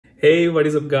Hey, what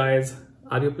is up guys?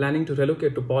 Are you planning to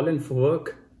relocate to Poland for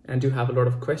work and you have a lot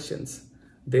of questions?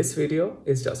 This video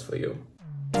is just for you.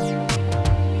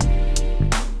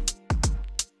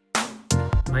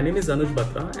 My name is Anuj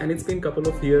Batra and it's been a couple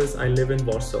of years I live in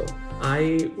Warsaw.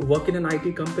 I work in an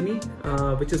IT company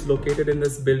which is located in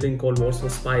this building called Warsaw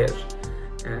Spire.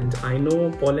 And I know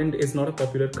Poland is not a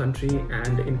popular country,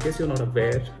 and in case you're not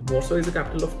aware, Warsaw is the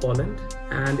capital of Poland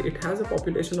and it has a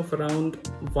population of around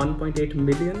 1.8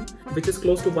 million, which is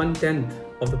close to 1/10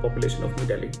 of the population of New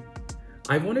Delhi.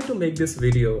 I wanted to make this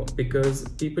video because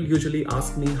people usually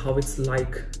ask me how it's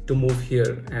like to move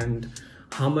here and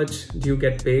how much do you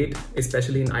get paid,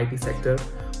 especially in IT sector,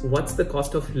 what's the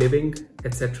cost of living,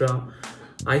 etc.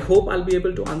 I hope I'll be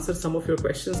able to answer some of your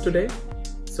questions today.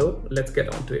 So let's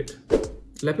get on to it.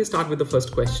 Let me start with the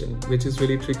first question, which is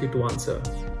really tricky to answer.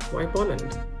 Why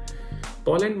Poland?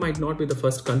 Poland might not be the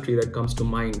first country that comes to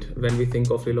mind when we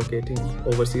think of relocating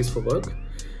overseas for work.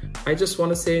 I just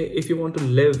want to say, if you want to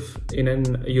live in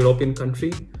an European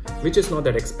country, which is not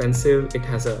that expensive, it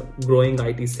has a growing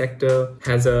IT sector,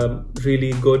 has a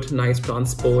really good, nice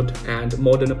transport and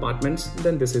modern apartments,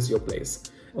 then this is your place.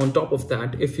 On top of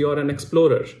that, if you're an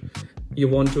explorer, you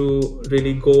want to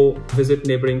really go visit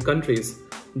neighboring countries,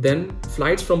 then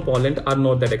flights from Poland are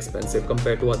not that expensive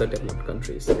compared to other developed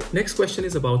countries. Next question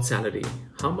is about salary.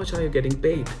 How much are you getting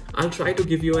paid? I'll try to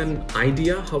give you an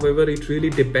idea. However, it really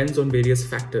depends on various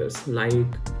factors like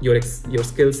your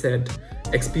skill set,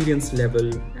 experience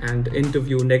level, and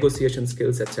interview negotiation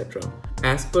skills, etc.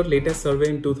 As per latest survey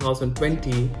in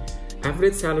 2020,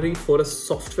 average salary for a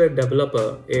software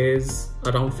developer is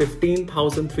around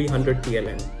 15,300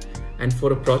 PLN. And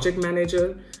for a project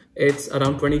manager, it's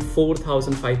around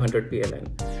 24,500 PLN.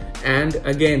 And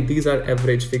again, these are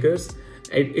average figures.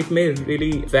 It may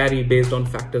really vary based on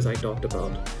factors I talked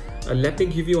about. Let me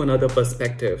give you another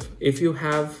perspective. If you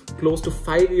have close to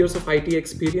 5 years of IT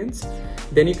experience,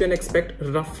 then you can expect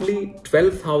roughly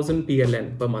 12,000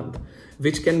 PLN per month,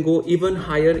 which can go even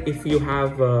higher if you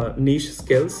have niche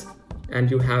skills and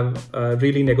you have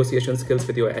really negotiation skills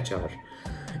with your HR.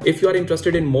 If you are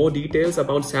interested in more details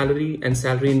about salary and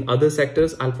salary in other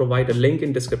sectors, I'll provide a link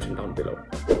in description down below.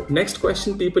 Next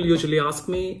question people usually ask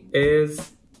me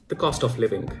is the cost of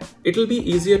living. It will be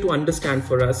easier to understand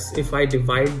for us if I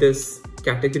divide this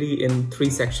category in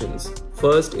 3 sections.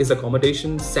 First is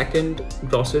accommodation, second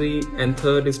grocery, and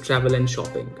third is travel and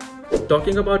shopping.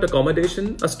 Talking about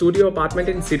accommodation, a studio apartment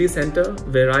in city center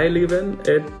where I live in,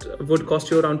 it would cost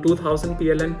you around 2,000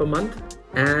 PLN per month.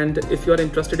 And if you are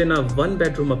interested in a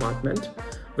 1-bedroom apartment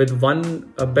with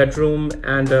 1 bedroom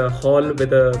and a hall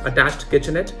with an attached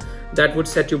kitchenette, that would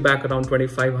set you back around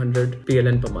 2,500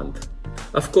 PLN per month.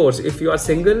 Of course, if you are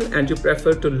single and you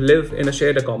prefer to live in a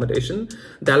shared accommodation,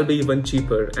 that'll be even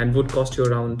cheaper and would cost you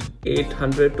around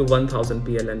 800 to 1,000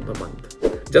 PLN per month.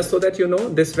 Just so that you know,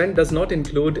 this rent does not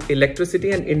include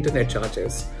electricity and internet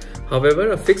charges.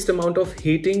 However, a fixed amount of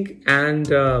heating and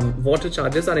water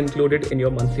charges are included in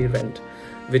your monthly rent,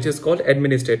 which is called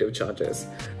administrative charges.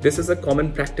 This is a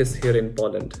common practice here in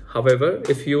Poland. However,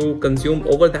 if you consume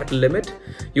over that limit,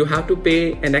 you have to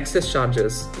pay an excess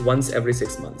charges once every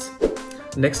 6 months.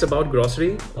 Next, about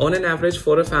grocery. On an average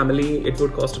for a family, it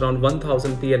would cost around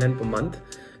 1,000 PLN per month.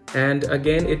 And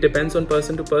again, it depends on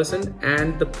person to person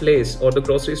and the place or the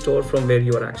grocery store from where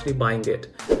you are actually buying it.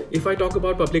 If I talk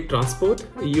about public transport,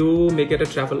 you may get a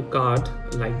travel card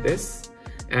like this,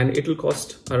 and it will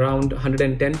cost around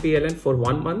 110 PLN for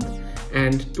 1 month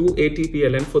and 280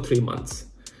 PLN for 3 months.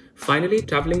 Finally,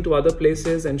 traveling to other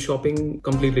places and shopping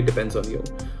completely depends on you.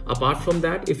 Apart from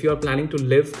that, if you are planning to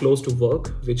live close to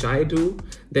work, which I do,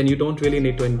 then you don't really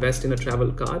need to invest in a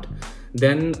travel card.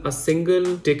 Then a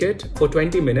single ticket for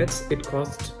 20 minutes, it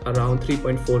costs around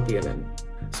 3.4 PLN.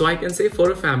 So I can say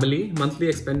for a family, monthly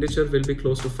expenditure will be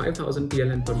close to 5,000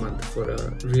 PLN per month for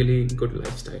a really good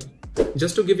lifestyle.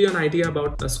 Just to give you an idea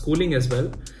about schooling as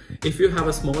well, if you have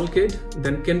a small kid,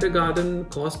 then kindergarten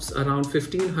costs around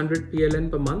 1,500 PLN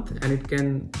per month, and it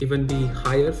can even be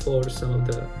higher for some of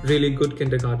the really good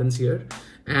kindergartens here.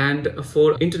 And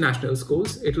for international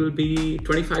schools, it will be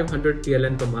 2,500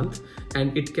 PLN per month,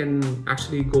 and it can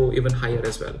actually go even higher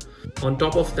as well. On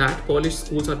top of that, Polish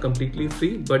schools are completely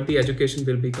free, but the education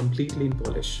will be completely in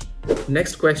Polish.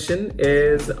 Next question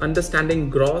is understanding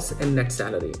gross and net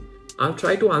salary. I'll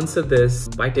try to answer this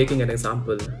by taking an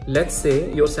example. Let's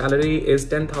say your salary is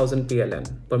 10,000 PLN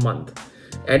per month.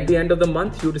 At the end of the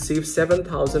month, you receive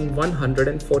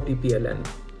 7,140 PLN.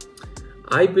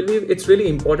 I believe it's really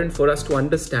important for us to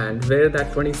understand where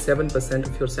that 27%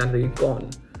 of your salary is gone,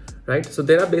 right? So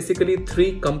there are basically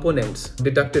 3 components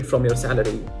deducted from your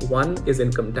salary. One is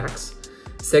income tax,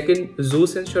 Second,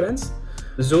 ZUS insurance.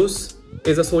 ZUS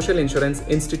is a social insurance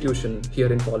institution here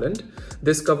in Poland.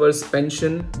 This covers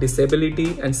pension,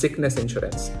 disability and sickness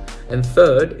insurance. And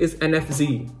third is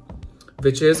NFZ,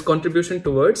 which is contribution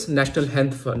towards National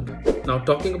Health Fund. Now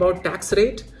talking about tax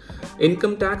rate,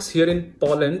 income tax here in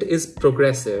Poland is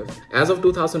progressive. As of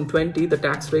 2020, the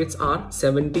tax rates are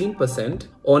 17%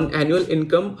 on annual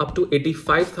income up to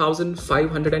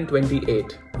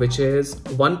 85,528, which is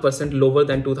 1% lower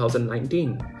than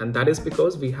 2019. And that is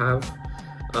because we have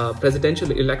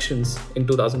presidential elections in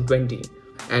 2020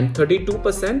 and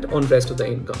 32% on rest of the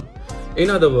income. In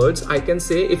other words, I can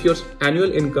say if your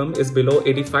annual income is below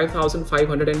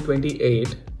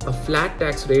 85,528, a flat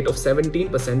tax rate of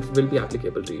 17% will be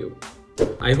applicable to you.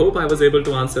 I hope I was able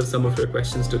to answer some of your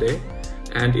questions today.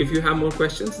 And if you have more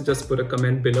questions, just put a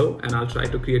comment below and I'll try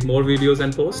to create more videos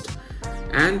and post.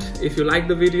 And if you like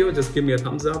the video, just give me a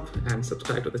thumbs up and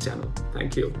subscribe to the channel.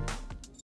 Thank you.